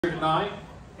Tonight,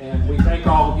 and we thank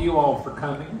all of you all for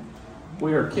coming.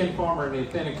 We are Ken Farmer and the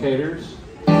Authenticators,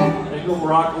 and we'll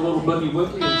rock a little boogie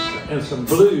woogie and some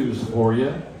blues for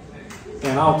you.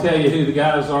 And I'll tell you who the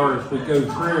guys are as we go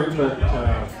through, but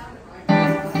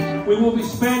we will be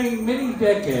spanning many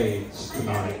decades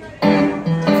tonight.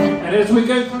 And as we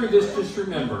go through this, just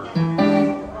remember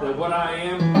that what I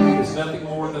am is nothing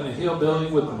more than a hillbilly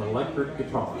with an electric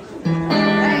guitar.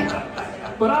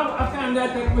 But I found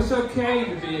out that it was okay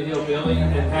to be a hillbilly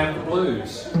and have the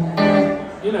blues.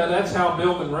 You know, that's how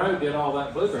Bill Monroe did all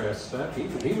that bluegrass stuff.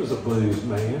 He was a blues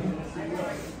man.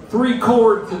 3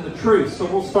 chords and the truth. So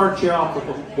we'll start you off with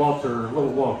a little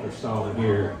Walter song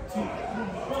here.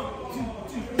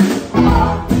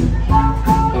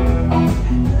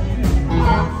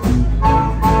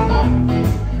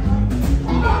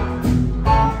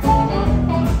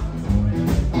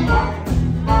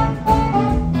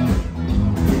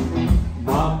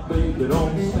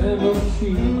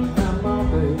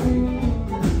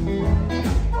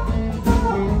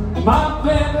 My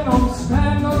baby don't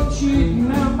stand no cheating,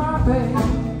 now my baby.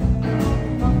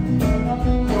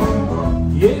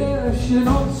 Yeah, she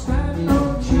don't stand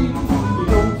no cheating. She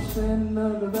don't stand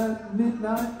none of that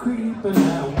midnight creeping,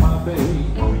 now my baby.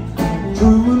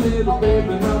 True little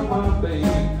baby, now my baby.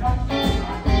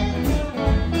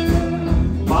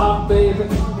 My baby,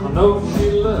 I know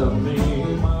she loves me,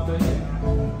 my baby.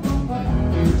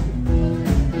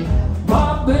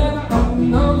 My baby, I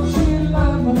know she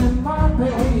loves me, my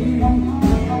baby.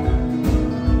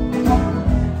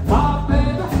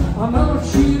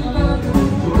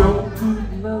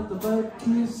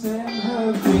 Kiss and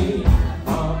hug me,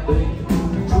 my baby,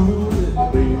 true little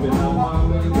baby, now my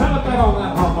baby. Kind of bet on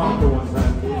that harmonica one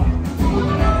time.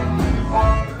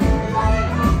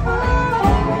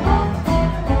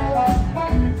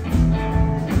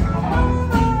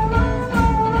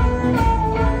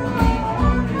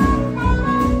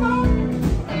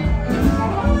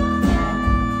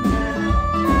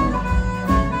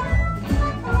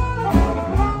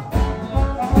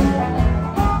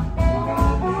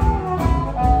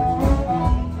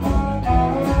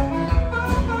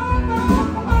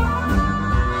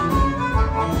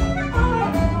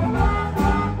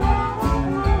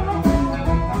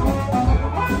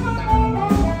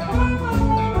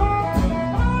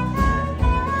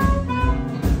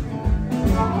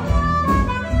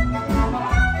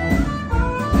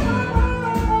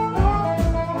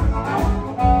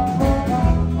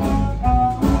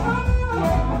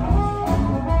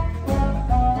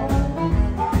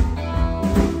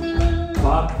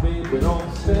 We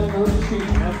don't stand no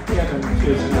cheating. That's Kevin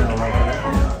kissing out like that.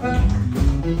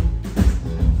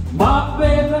 My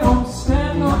baby don't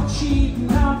stand no cheating,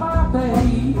 now my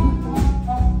baby.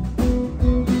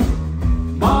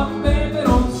 My baby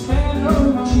don't stand no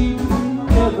cheating.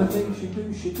 Everything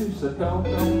she do, so don't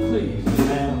please me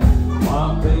now.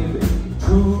 My baby,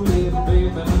 true little baby,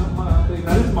 now my baby.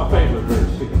 Now this is my favorite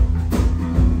verse here.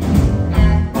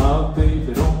 My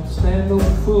baby don't stand no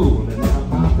fooling, now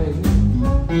my baby.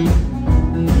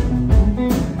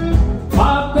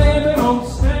 My baby don't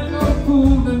stand no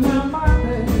fooling, now my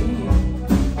baby.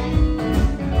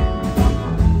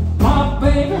 My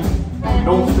baby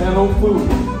don't stand no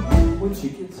fooling. When she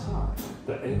gets hot,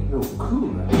 there ain't no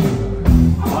cooling.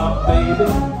 My baby,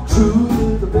 true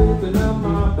little baby, now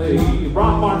my baby.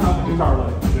 Ron Martin on the guitar,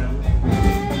 ladies and gentlemen.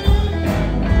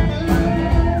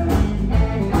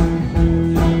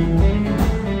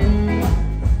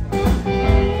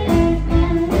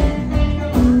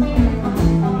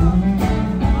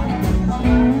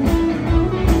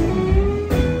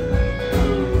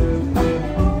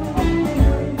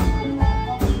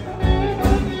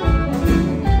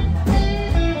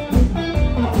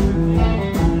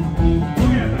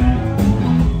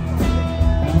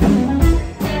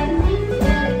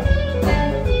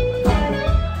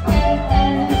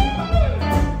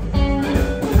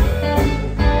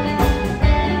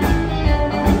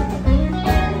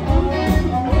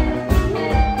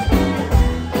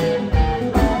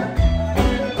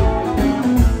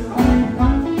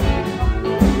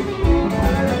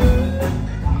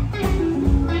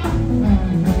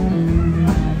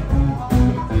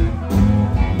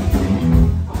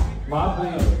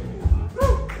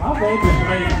 My baby's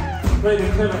made a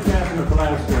Telecaster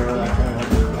blaster like that.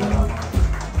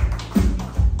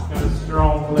 Got a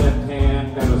strong left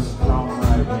hand, got a strong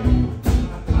right hand.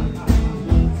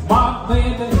 My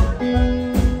baby,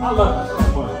 I love her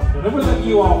so much. And we're letting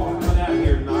you all come out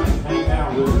here tonight and hang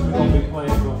out with us. We're going to be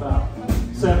playing till about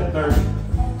 7:30.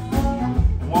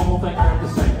 And one more thing I have to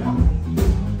say now.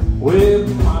 With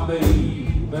my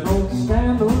baby, don't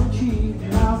stand no cheating,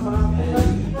 now my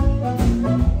baby.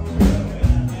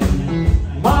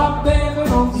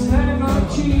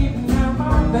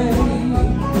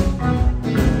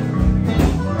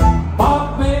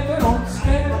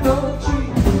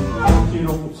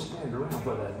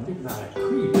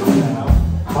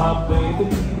 My baby,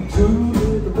 true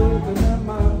little baby, now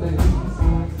my baby.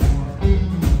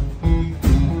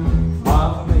 My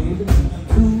baby,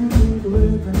 true little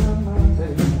baby, now my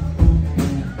baby.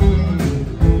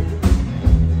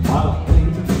 My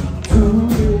baby, true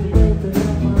little baby,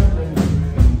 now my baby.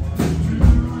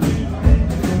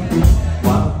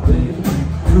 My baby,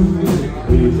 true little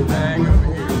baby, now my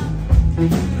baby.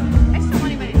 I just don't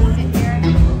want anybody to sit here.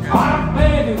 My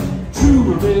baby, true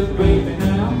little baby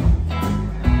now.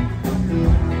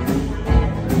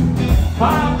 My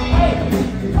baby,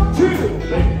 true baby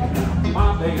now. My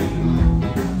baby.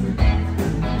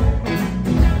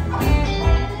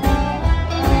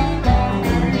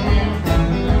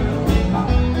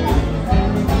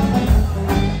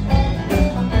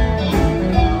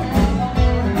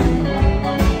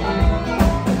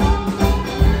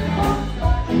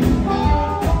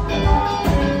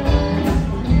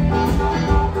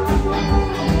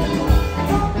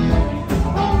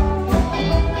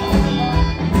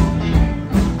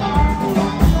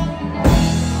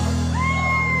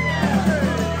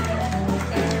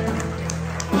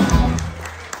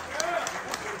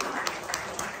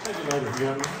 Thank you, ladies and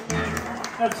gentlemen.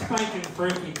 That's Spanking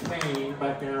Frankie Kane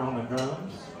back there on the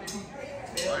drums.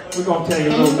 We're going to tell you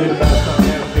a little bit about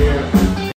something else here.